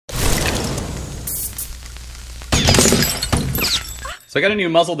So I got a new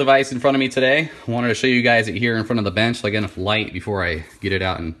muzzle device in front of me today. I wanted to show you guys it here in front of the bench so I get enough light before I get it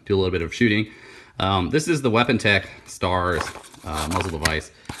out and do a little bit of shooting. This is the Weapontech STARS muzzle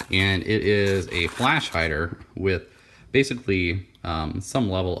device, and it is a flash hider with basically some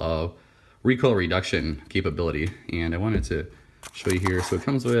level of recoil reduction capability. And I wanted to show you here. So it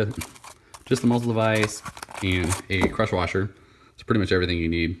comes with just the muzzle device and a crush washer. It's pretty much everything you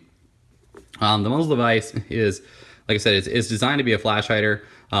need. The muzzle device is, like I said, it's designed to be a flash hider.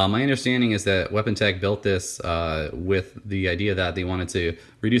 My understanding is that Weapontech built this with the idea that they wanted to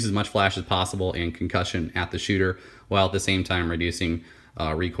reduce as much flash as possible and concussion at the shooter, while at the same time reducing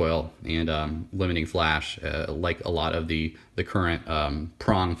recoil and limiting flash, like a lot of the current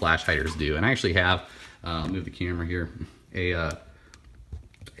prong flash hiders do. And I actually have, move the camera here,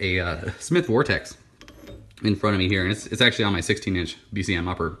 a Smith Vortex in front of me here, and it's actually on my 16-inch BCM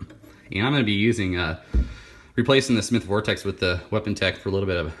upper. And I'm going to be using replacing the Smith Vortex with the Weapontech for a little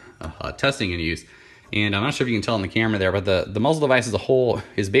bit of testing and use. And I'm not sure if you can tell in the camera there, but the muzzle device as a whole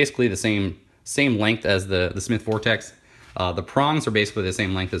is basically the same length as the Smith Vortex. The prongs are basically the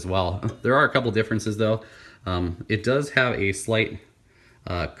same length as well. There are a couple differences though. It does have a slight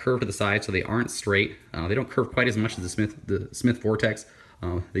curve to the side, so they aren't straight. They don't curve quite as much as the Smith Vortex.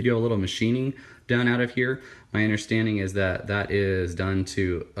 They do have a little machining done out of here. My understanding is that that is done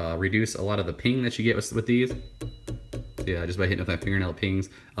to reduce a lot of the ping that you get with these. Yeah, just by hitting with my fingernail pings.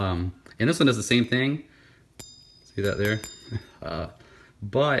 And this one does the same thing. See that there?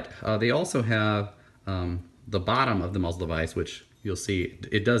 But they also have the bottom of the muzzle device, which you'll see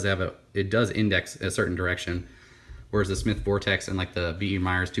it does index a certain direction. Whereas the Smith Vortex and like the B.E.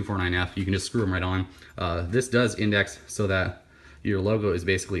 Myers 249F, you can just screw them right on. This does index so that your logo is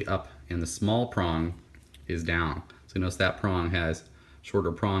basically up and the small prong is down. So notice that prong has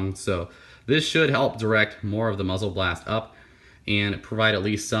shorter prongs. So this should help direct more of the muzzle blast up and provide at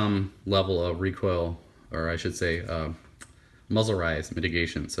least some level of recoil, or I should say muzzle rise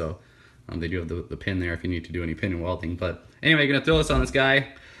mitigation. So they do have the pin there if you need to do any pin and welding. But anyway, gonna throw this on this guy,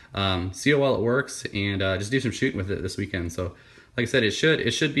 see how well it works, and just do some shooting with it this weekend. So like I said, it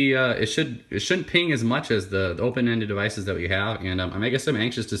shouldn't ping as much as the open-ended devices that we have, and I guess I'm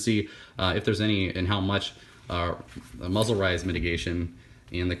anxious to see if there's any and how much muzzle rise mitigation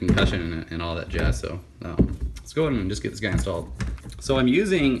and the concussion and all that jazz. So let's go ahead and just get this guy installed. So I'm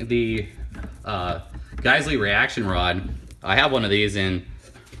using the Geisley reaction rod. I have one of these in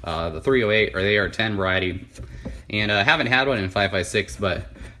the 308 or the AR10 variety, and I haven't had one in 5.56, but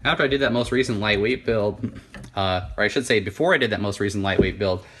after I did that most recent lightweight build, or I should say before I did that most recent lightweight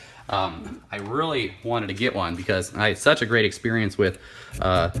build, I really wanted to get one because I had such a great experience with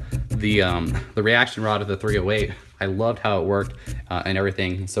the reaction rod of the 308. I loved how it worked and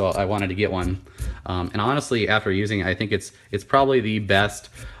everything, so I wanted to get one. And honestly, after using it, I think it's probably the best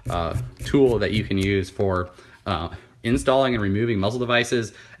tool that you can use for installing and removing muzzle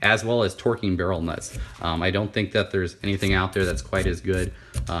devices, as well as torquing barrel nuts. I don't think that there's anything out there that's quite as good.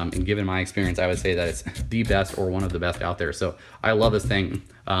 And given my experience, I would say that it's the best or one of the best out there. So I love this thing.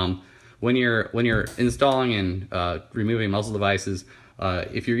 When you're installing and removing muzzle devices,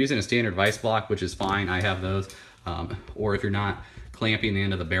 if you're using a standard vice block, which is fine, I have those, or if you're not clamping the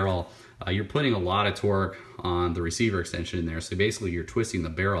end of the barrel, you're putting a lot of torque on the receiver extension in there. So basically you're twisting the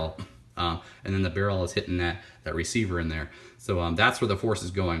barrel, and then the barrel is hitting that receiver in there. So that's where the force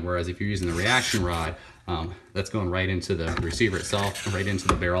is going. Whereas if you're using the reaction rod, that's going right into the receiver itself, right into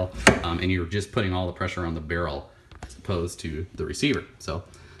the barrel, and you're just putting all the pressure on the barrel as opposed to the receiver. So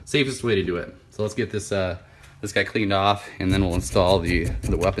safest way to do it. So let's get this guy cleaned off, and then we'll install the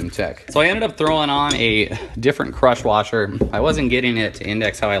Weapontech. So I ended up throwing on a different crush washer. I wasn't getting it to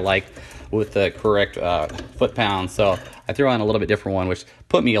index how I like with the correct foot pound, so I threw on a little bit different one, which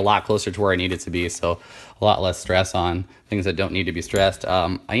put me a lot closer to where I needed to be, so a lot less stress on things that don't need to be stressed.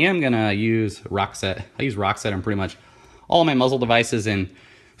 I am gonna use Rockset. I use Rockset on pretty much all of my muzzle devices and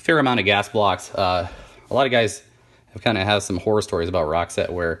a fair amount of gas blocks. A lot of guys have some horror stories about Rockset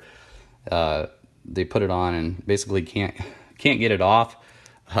where they put it on and basically can't get it off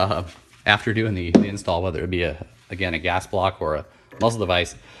after doing the install, whether it be again a gas block or a muzzle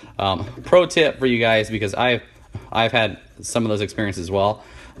device. Pro tip for you guys, because I've had some of those experiences as well.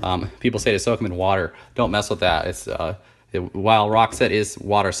 People say to soak them in water. Don't mess with that. It's while Rockset is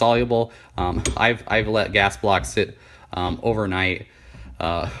water soluble, I've let gas blocks sit overnight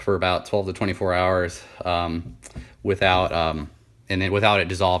for about 12 to 24 hours without it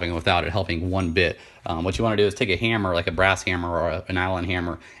dissolving, without it helping one bit. What you want to do is take a a like a brass hammer or a nylon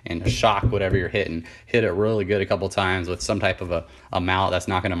hammer, and shock whatever you're hitting. Hit it really good a couple times with some type of a mallet that's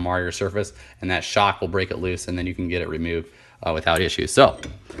not going to mar your surface, and that shock will break it loose, and then you can get it removed without issue. So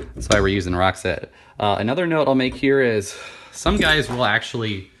that's why we're using rock set. Another note I'll make here is some guys will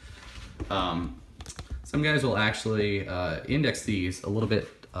actually index these a little bit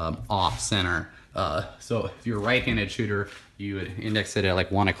off center. So if you're a right-handed shooter, you would index it at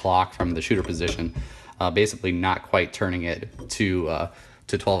like 1 o'clock from the shooter position, basically not quite turning it to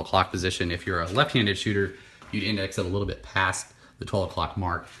 12 o'clock position. If you're a left-handed shooter, you'd index it a little bit past the 12 o'clock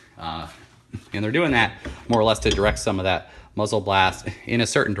mark. And they're doing that more or less to direct some of that muzzle blast in a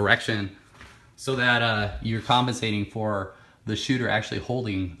certain direction so that you're compensating for the shooter actually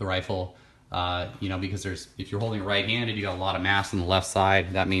holding the rifle. You know, because if you're holding it right-handed, you got a lot of mass on the left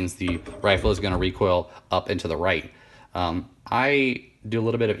side. That means the rifle is going to recoil up and to the right. I do a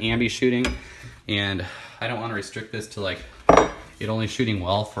little bit of ambi shooting, and I don't want to restrict this to like it only shooting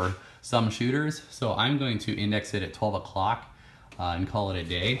well for some shooters. So I'm going to index it at 12 o'clock and call it a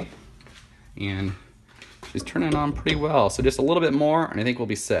day. And she's turning on pretty well. So just a little bit more, and I think we'll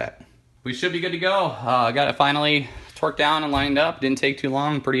be set. We should be good to go. I got it finally torqued down and lined up. Didn't take too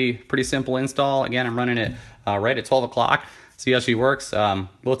long. Pretty simple install. Again, I'm running it right at 12 o'clock. See how she works.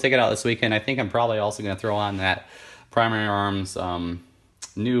 We'll take it out this weekend. I think I'm probably also going to throw on that Primary Arms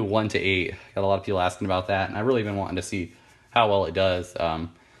new 1-8. Got a lot of people asking about that, and I really been wanting to see how well it does and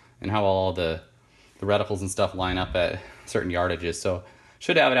how well all the reticles and stuff line up at certain yardages. So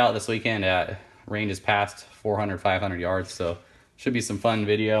should have it out this weekend at ranges past 400, 500 yards. So should be some fun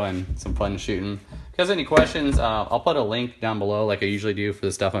video and some fun shooting. If you guys have any questions, I'll put a link down below like I usually do for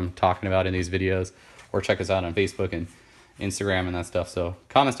the stuff I'm talking about in these videos, or check us out on Facebook and Instagram and that stuff. So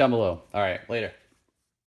comments down below. All right, later.